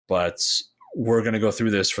 But we're going to go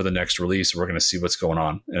through this for the next release. We're going to see what's going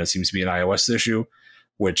on. And it seems to be an iOS issue,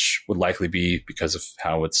 which would likely be because of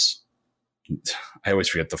how it's, I always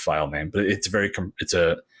forget the file name, but it's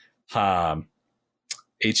a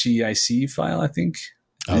HEIC file, I think.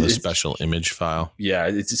 Oh, the special image file. Yeah,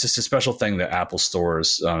 it's just a special thing that Apple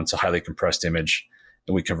stores. It's a highly compressed image,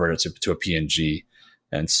 and we convert it to a PNG.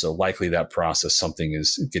 And so likely that process, something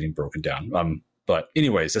is getting broken down. But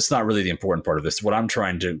anyways, that's not really the important part of this. What I'm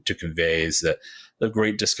trying to convey is that the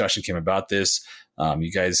great discussion came about this.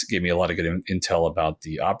 You guys gave me a lot of good intel about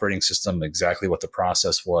the operating system, exactly what the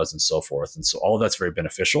process was and so forth. And so all of that's very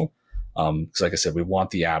beneficial. Because like I said, we want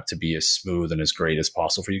the app to be as smooth and as great as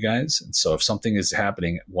possible for you guys. And so if something is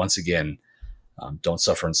happening, once again, don't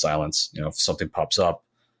suffer in silence. If something pops up,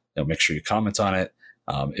 make sure you comment on it.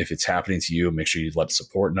 If it's happening to you, make sure you let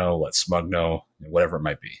support know, let SMUG know, whatever it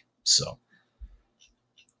might be. So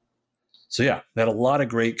yeah, they had a lot of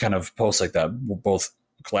great kind of posts like that, both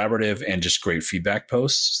collaborative and just great feedback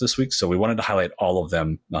posts this week. So we wanted to highlight all of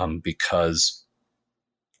them because,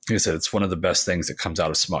 like I said, it's one of the best things that comes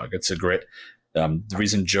out of SMUG. It's a great, the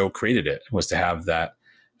reason Joe created it was to have that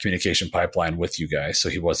communication pipeline with you guys. So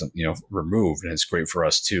he wasn't, removed, and it's great for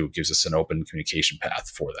us too. It gives us an open communication path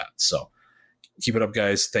for that. So keep it up,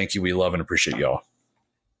 guys. Thank you. We love and appreciate y'all.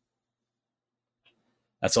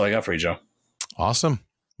 That's all I got for you, Joe. Awesome.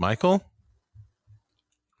 Michael?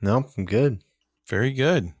 Nope, I'm good. Very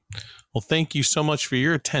good. Well, thank you so much for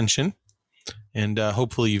your attention. And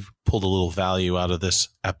hopefully you've pulled a little value out of this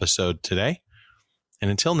episode today. And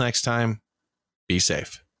until next time, be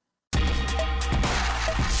safe.